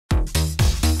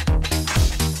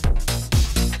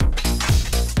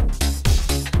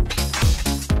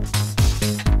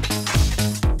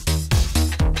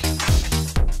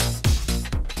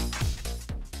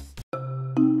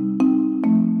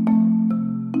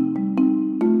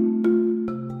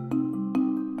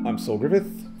I'm Saul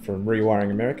Griffith from Rewiring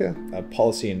America, a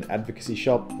policy and advocacy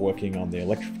shop working on the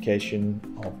electrification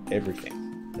of everything.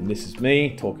 And this is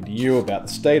me talking to you about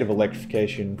the state of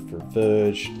electrification for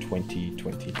Verge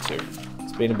 2022.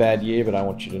 It's been a bad year, but I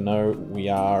want you to know we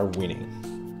are winning.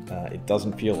 It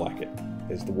doesn't feel like it.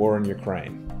 There's the war in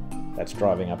Ukraine. That's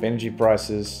driving up energy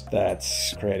prices,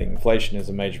 that's creating inflation as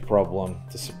a major problem.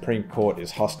 The Supreme Court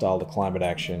is hostile to climate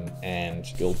action, and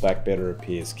Build Back Better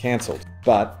appears cancelled.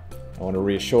 But I want to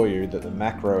reassure you that the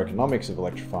macroeconomics of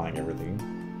electrifying everything,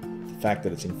 the fact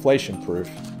that it's inflation-proof,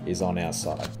 is on our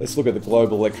side. Let's look at the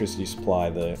global electricity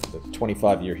supply, the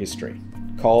 25-year history.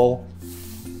 Coal,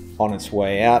 on its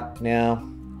way out now.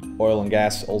 Oil and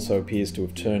gas also appears to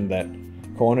have turned that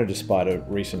corner despite a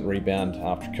recent rebound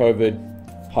after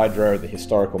COVID. Hydro, the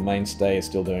historical mainstay, is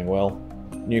still doing well.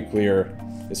 Nuclear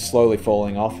is slowly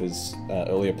falling off as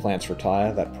earlier plants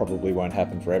retire. That probably won't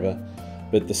happen forever.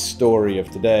 But the story of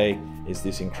today is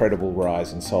this incredible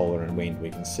rise in solar and wind we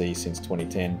can see since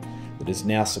 2010 that has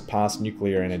now surpassed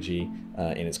nuclear energy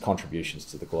in its contributions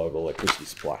to the global electricity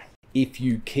supply. If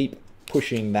you keep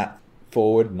pushing that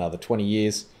forward another 20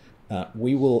 years,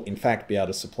 we will in fact be able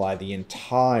to supply the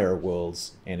entire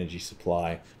world's energy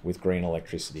supply with green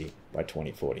electricity by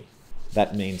 2040.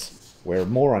 That means we're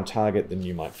more on target than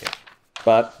you might think.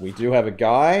 But we do have a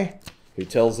guy who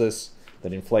tells us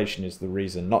that inflation is the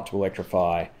reason not to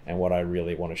electrify, and what I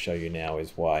really want to show you now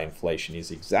is why inflation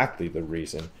is exactly the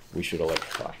reason we should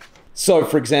electrify. So,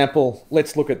 for example,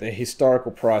 let's look at the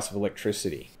historical price of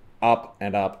electricity. Up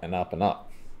and up and up and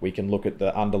up. We can look at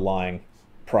the underlying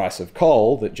price of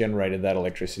coal that generated that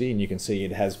electricity, and you can see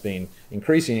it has been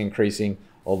increasing,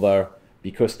 although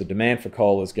because the demand for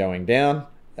coal is going down,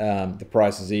 the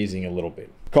price is easing a little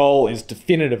bit. Coal is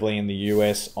definitively in the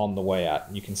US on the way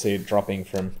out. You can see it dropping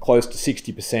from close to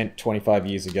 60% 25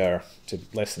 years ago to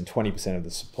less than 20% of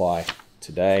the supply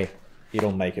today.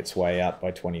 It'll make its way out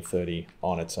by 2030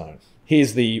 on its own.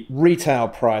 Here's the retail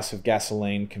price of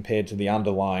gasoline compared to the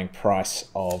underlying price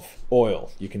of oil.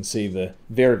 You can see the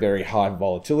very, very high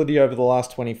volatility over the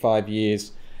last 25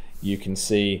 years. You can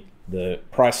see the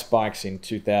price spikes in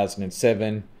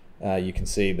 2007. You can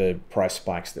see the price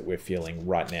spikes that we're feeling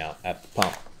right now at the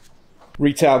pump.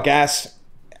 Retail gas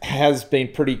has been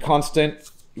pretty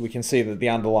constant. We can see that the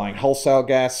underlying wholesale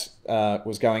gas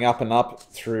was going up and up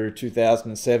through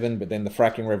 2007, but then the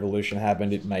fracking revolution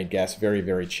happened. It made gas very,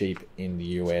 very cheap in the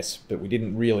US, but we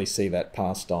didn't really see that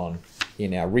passed on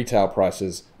in our retail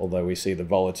prices, although we see the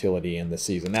volatility and the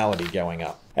seasonality going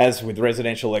up. As with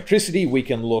residential electricity, we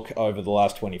can look over the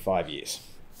last 25 years.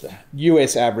 The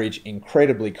US average,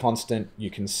 incredibly constant.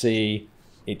 You can see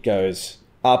it goes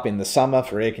up in the summer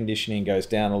for air conditioning, goes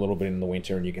down a little bit in the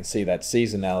winter, and you can see that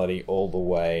seasonality all the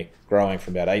way growing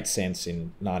from about 8 cents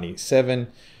in 97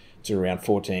 to around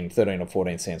 13 or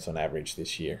 14 cents on average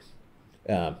this year.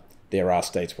 There are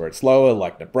states where it's lower,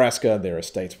 like Nebraska. There are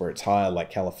states where it's higher,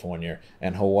 like California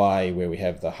and Hawaii, where we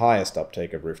have the highest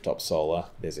uptake of rooftop solar.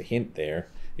 There's a hint there,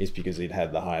 is because it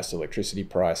had the highest electricity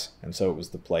price, and so it was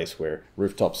the place where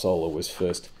rooftop solar was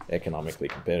first economically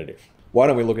competitive. Why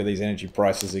don't we look at these energy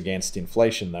prices against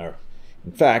inflation, though?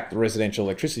 In fact, the residential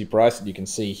electricity price that you can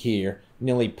see here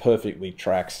nearly perfectly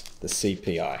tracks the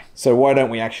CPI. So why don't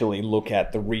we actually look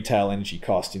at the retail energy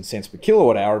cost in cents per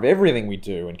kilowatt hour of everything we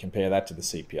do and compare that to the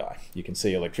CPI? You can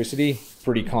see electricity,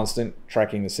 pretty constant,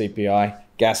 tracking the CPI.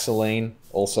 Gasoline,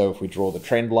 also if we draw the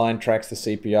trend line, tracks the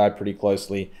CPI pretty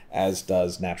closely, as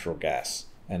does natural gas.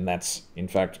 And that's, in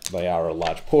fact, they are a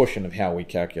large portion of how we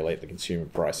calculate the consumer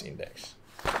price index.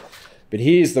 But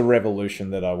here's the revolution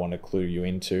that I want to clue you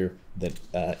into, that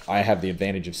I have the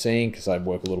advantage of seeing because I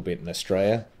work a little bit in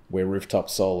Australia, where rooftop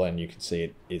solar, and you can see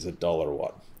it, is $1 a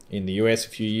watt. In the US a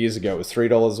few years ago, it was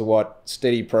 $3 a watt.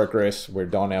 Steady progress.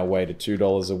 We're on our way to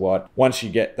 $2 a watt. Once you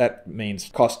get that, means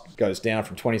cost goes down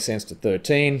from 20 cents to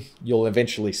 13. You'll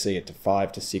eventually see it to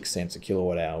 5 to 6 cents a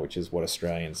kilowatt hour, which is what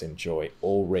Australians enjoy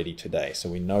already today. So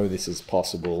we know this is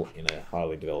possible in a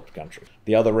highly developed country.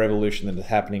 The other revolution that is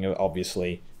happening,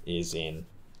 obviously, is in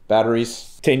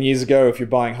batteries. 10 years ago, if you're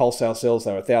buying wholesale cells,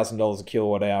 they were $1,000 a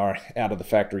kilowatt hour. Out of the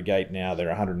factory gate now,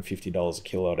 they're $150 a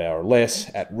kilowatt hour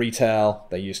less. At retail,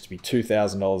 they used to be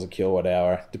 $2,000 a kilowatt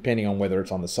hour. Depending on whether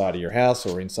it's on the side of your house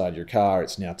or inside your car,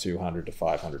 it's now $200 to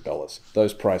 $500.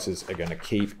 Those prices are going to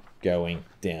keep going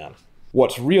down.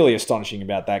 What's really astonishing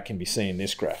about that can be seen in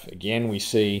this graph. Again, we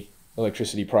see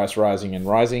electricity price rising and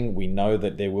rising. We know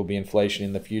that there will be inflation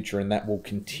in the future, and that will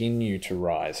continue to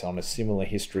rise on a similar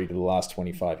history to the last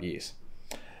 25 years.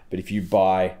 But if you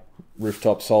buy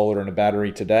rooftop solar and a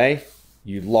battery today,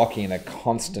 you lock in a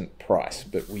constant price.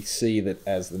 But we see that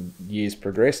as the years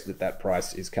progress, that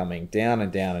price is coming down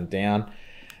and down and down.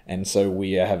 And so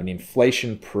we have an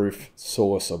inflation-proof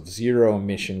source of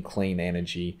zero-emission clean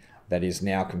energy that is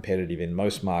now competitive in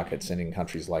most markets, and in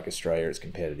countries like Australia is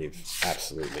competitive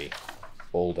absolutely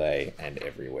all day and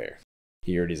everywhere.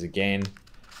 Here it is again.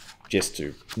 Just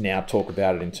to now talk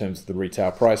about it in terms of the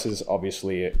retail prices,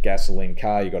 obviously a gasoline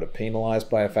car, you got it penalized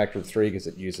by a factor of 3 because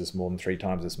it uses more than 3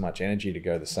 times as much energy to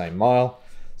go the same mile.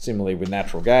 Similarly with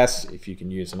natural gas, if you can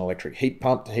use an electric heat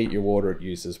pump to heat your water, it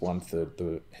uses 1/3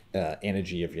 the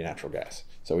energy of your natural gas.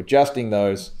 So adjusting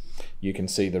those, you can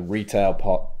see the retail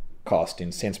cost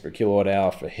in cents per kilowatt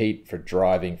hour for heat, for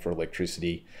driving, for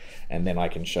electricity. And then I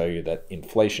can show you that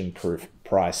inflation-proof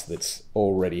price that's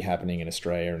already happening in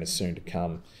Australia and is soon to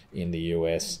come in the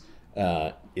US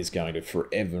is going to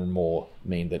forevermore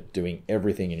mean that doing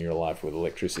everything in your life with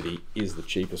electricity is the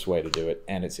cheapest way to do it,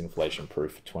 and it's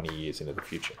inflation-proof for 20 years into the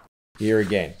future. Here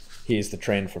again, here's the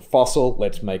trend for fossil.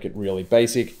 Let's make it really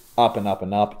basic. Up and up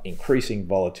and up, increasing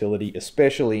volatility,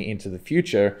 especially into the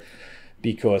future,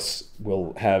 because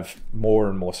we'll have more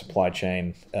and more supply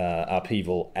chain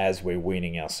upheaval as we're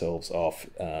weaning ourselves off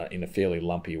in a fairly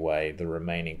lumpy way the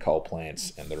remaining coal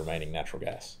plants and the remaining natural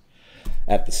gas.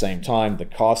 At the same time, the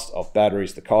cost of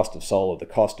batteries, the cost of solar, the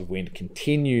cost of wind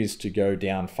continues to go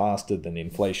down faster than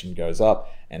inflation goes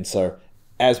up. And so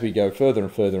as we go further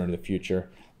and further into the future,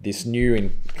 this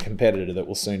new competitor that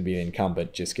will soon be an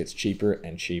incumbent just gets cheaper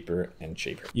and cheaper and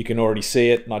cheaper. You can already see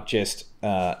it, not just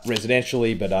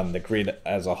residentially, but on the grid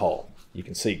as a whole. You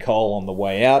can see coal on the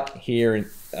way out. Here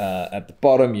at the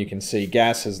bottom, you can see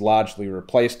gas has largely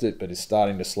replaced it, but is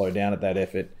starting to slow down at that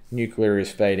effort. Nuclear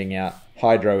is fading out.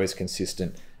 Hydro is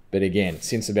consistent. But again,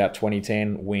 since about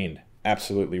 2010, wind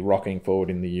absolutely rocking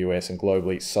forward in the US and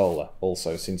globally. Solar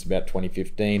also since about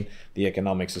 2015, the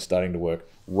economics are starting to work,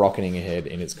 rocketing ahead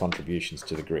in its contributions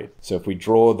to the grid. So if we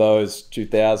draw those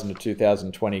 2000 to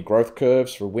 2020 growth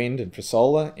curves for wind and for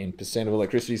solar in percent of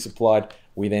electricity supplied,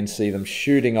 we then see them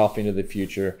shooting off into the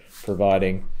future,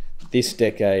 providing this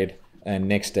decade and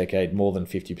next decade more than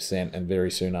 50%, and very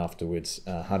soon afterwards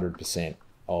 100%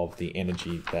 of the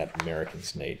energy that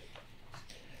Americans need.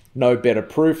 No better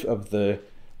proof of the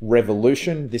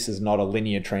revolution. This is not a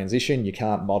linear transition. You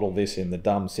can't model this in the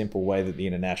dumb, simple way that the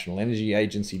International Energy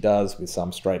Agency does with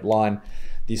some straight line.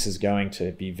 This is going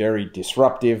to be very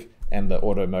disruptive, and the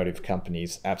automotive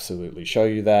companies absolutely show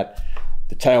you that.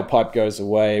 The tailpipe goes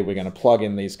away, we're going to plug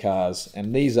in these cars,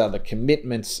 and these are the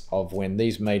commitments of when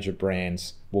these major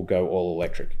brands will go all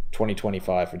electric.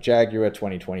 2025 for Jaguar,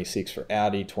 2026 for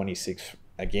Audi, 26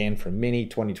 again for Mini,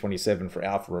 2027 for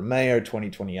Alfa Romeo,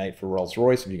 2028 for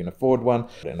Rolls-Royce if you can afford one.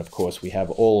 And of course we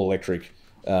have all electric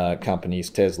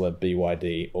companies, Tesla,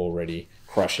 BYD, already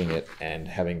crushing it and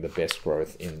having the best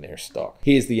growth in their stock.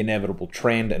 Here's the inevitable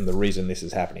trend and the reason this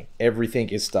is happening. Everything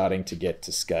is starting to get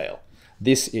to scale.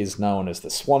 This is known as the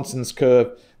Swanson's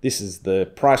curve. This is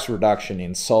the price reduction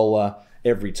in solar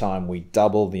every time we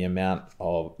double the amount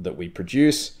that we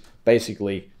produce.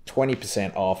 Basically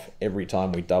 20% off every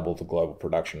time we double the global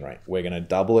production rate. We're going to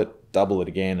double it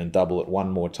again, and double it one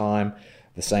more time.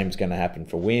 The same is going to happen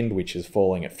for wind, which is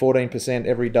falling at 14%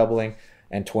 every doubling,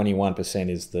 and 21%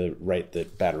 is the rate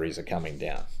that batteries are coming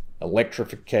down.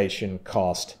 Electrification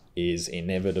cost is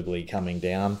inevitably coming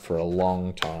down for a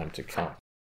long time to come.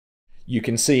 You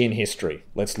can see in history,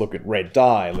 let's look at red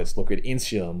dye, let's look at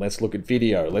insulin, let's look at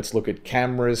video, let's look at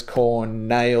cameras, corn,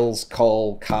 nails,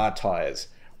 coal, car tires.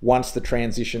 Once the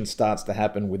transition starts to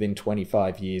happen within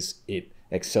 25 years, it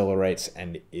accelerates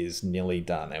and is nearly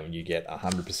done. And when you get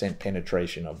 100%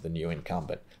 penetration of the new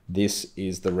incumbent, this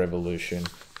is the revolution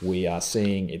we are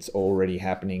seeing. It's already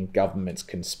happening. Governments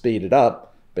can speed it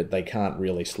up, but they can't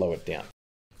really slow it down.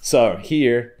 So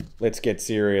here, let's get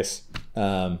serious.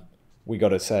 We got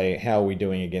to say, how are we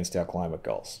doing against our climate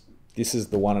goals? This is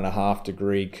the 1.5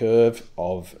 degree curve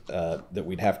of that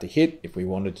we'd have to hit if we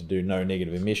wanted to do no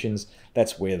negative emissions.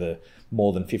 That's where the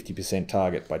more than 50%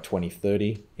 target by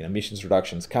 2030 in emissions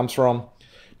reductions comes from.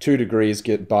 2 degrees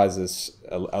buys us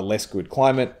a less good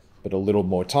climate, but a little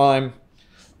more time.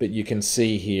 But you can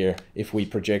see here, if we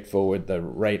project forward the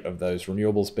rate of those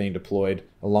renewables being deployed,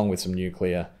 along with some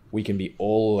nuclear, we can be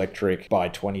all electric by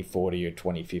 2040 or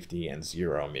 2050 and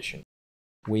zero emission.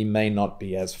 We may not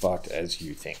be as fucked as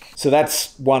you think. So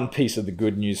that's one piece of the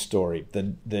good news story.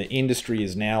 The industry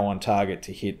is now on target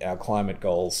to hit our climate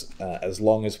goals as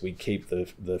long as we keep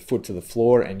the foot to the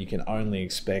floor, and you can only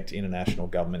expect international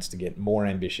governments to get more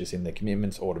ambitious in their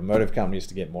commitments, automotive companies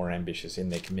to get more ambitious in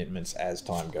their commitments as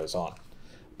time goes on.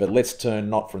 But let's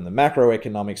turn not from the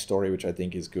macroeconomic story, which I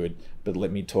think is good, but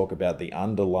let me talk about the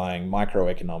underlying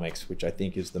microeconomics, which I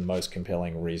think is the most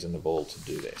compelling reason of all to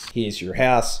do this. Here's your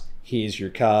house. here's your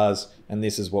cars, and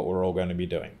this is what we're all going to be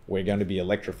doing. We're going to be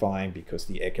electrifying because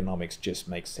the economics just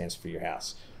makes sense for your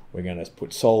house. We're going to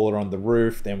put solar on the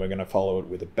roof, then we're going to follow it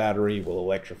with a battery. We'll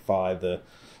electrify the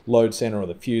load center or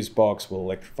the fuse box. We'll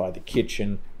electrify the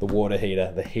kitchen, the water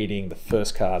heater, the heating, the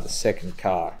first car, the second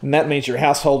car. And that means your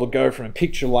household will go from a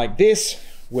picture like this,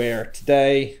 where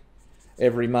today,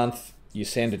 every month, you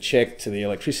send a check to the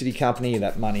electricity company.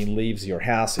 That money leaves your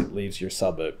house, it leaves your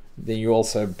suburb. Then you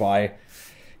also buy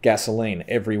gasoline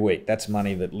every week. That's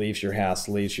money that leaves your house,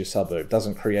 leaves your suburb.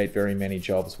 Doesn't create very many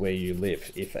jobs where you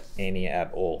live, if any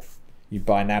at all. You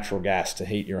buy natural gas to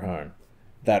heat your home.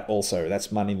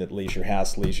 That's money that leaves your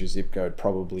house, leaves your zip code,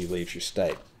 probably leaves your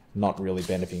state. Not really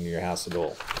benefiting your house at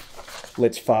all.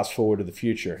 Let's fast forward to the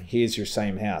future. Here's your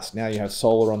same house. Now you have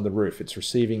solar on the roof. It's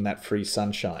receiving that free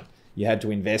sunshine. You had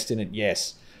to invest in it,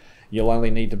 yes. You'll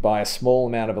only need to buy a small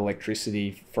amount of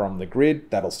electricity from the grid.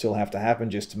 That'll still have to happen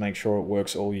just to make sure it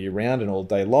works all year round and all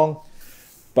day long.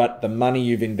 But the money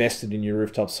you've invested in your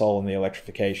rooftop solar and the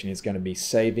electrification is going to be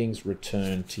savings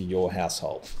returned to your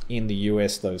household. In the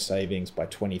US, those savings by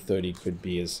 2030 could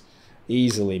be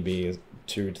easily be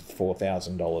 $2,000 to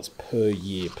 $4,000 per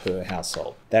year per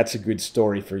household. That's a good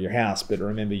story for your house, but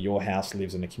remember, your house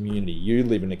lives in a community. You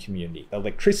live in a community.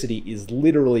 Electricity is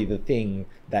literally the thing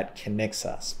that connects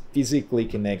us, physically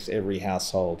connects every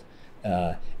household,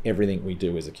 everything we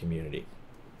do as a community.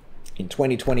 In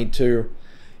 2022,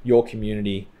 your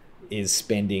community is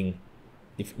spending,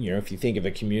 if you think of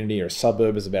a community or a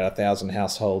suburb as about 1,000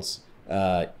 households,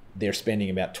 they're spending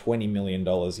about $20 million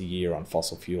a year on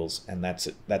fossil fuels, and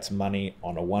that's money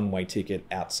on a one-way ticket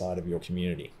outside of your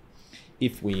community.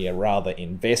 If we rather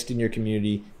invest in your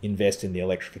community, invest in the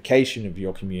electrification of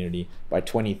your community, by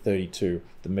 2032,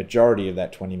 the majority of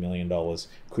that $20 million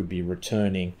could be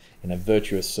returning in a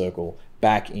virtuous circle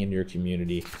back in your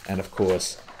community. And of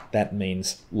course, that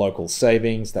means local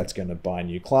savings. That's going to buy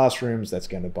new classrooms, that's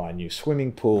going to buy new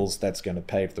swimming pools, that's going to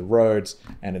pave the roads,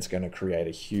 and it's going to create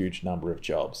a huge number of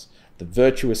jobs. The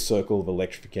virtuous circle of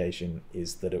electrification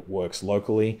is that it works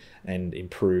locally and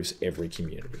improves every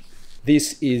community.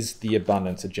 This is the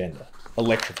abundance agenda,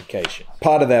 electrification.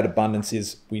 Part of that abundance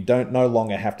is we no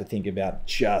longer have to think about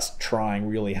just trying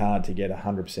really hard to get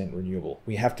 100% renewable.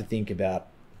 We have to think about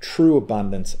true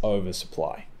abundance over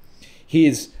supply.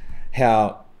 Here's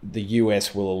how the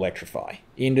US will electrify.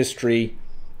 Industry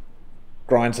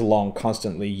grinds along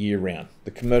constantly year round. The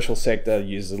commercial sector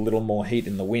uses a little more heat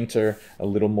in the winter, a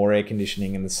little more air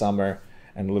conditioning in the summer,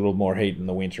 and a little more heat in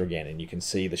the winter again. And you can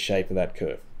see the shape of that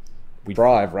curve. We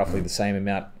drive roughly the same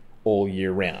amount all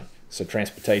year round. So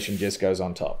transportation just goes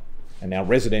on top. And our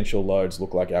residential loads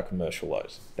look like our commercial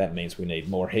loads. That means we need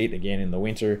more heat again in the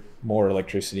winter, more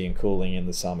electricity and cooling in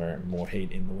the summer, more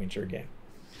heat in the winter again.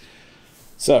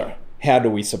 So how do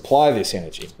we supply this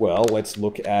energy? Well, let's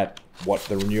look at what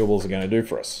the renewables are going to do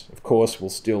for us. Of course, we'll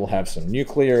still have some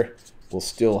nuclear, we'll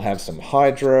still have some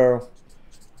hydro,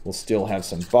 we'll still have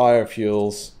some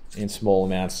biofuels in small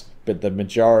amounts, but the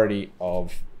majority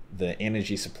of the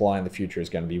energy supply in the future is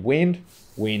going to be wind.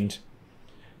 Wind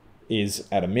is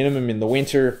at a minimum in the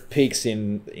winter, peaks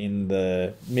in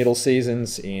the middle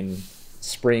seasons, in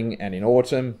spring and in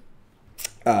autumn.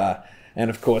 And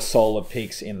of course, solar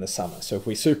peaks in the summer. So if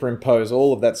we superimpose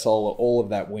all of that solar, all of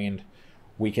that wind,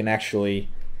 we can actually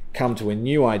come to a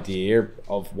new idea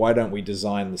of why don't we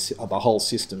design the whole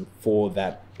system for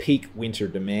that peak winter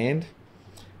demand.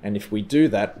 And if we do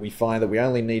that, we find that we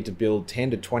only need to build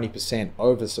 10 to 20%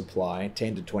 oversupply,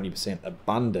 10 to 20%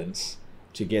 abundance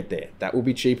to get there. That will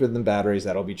be cheaper than batteries,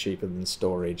 that'll be cheaper than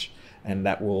storage, and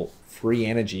that will free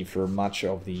energy for much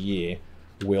of the year,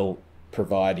 will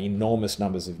provide enormous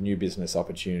numbers of new business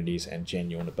opportunities and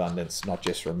genuine abundance, not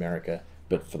just for America,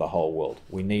 but for the whole world.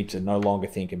 We need to no longer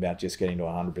think about just getting to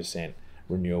 100%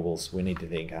 renewables. We need to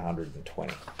think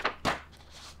 120.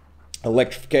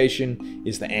 Electrification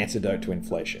is the antidote to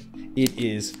inflation. It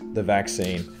is the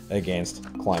vaccine against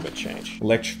climate change.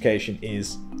 Electrification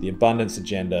is the abundance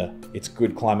agenda. It's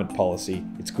good climate policy.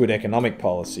 It's good economic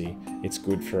policy. It's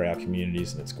good for our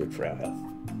communities and it's good for our health.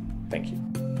 Thank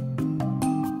you.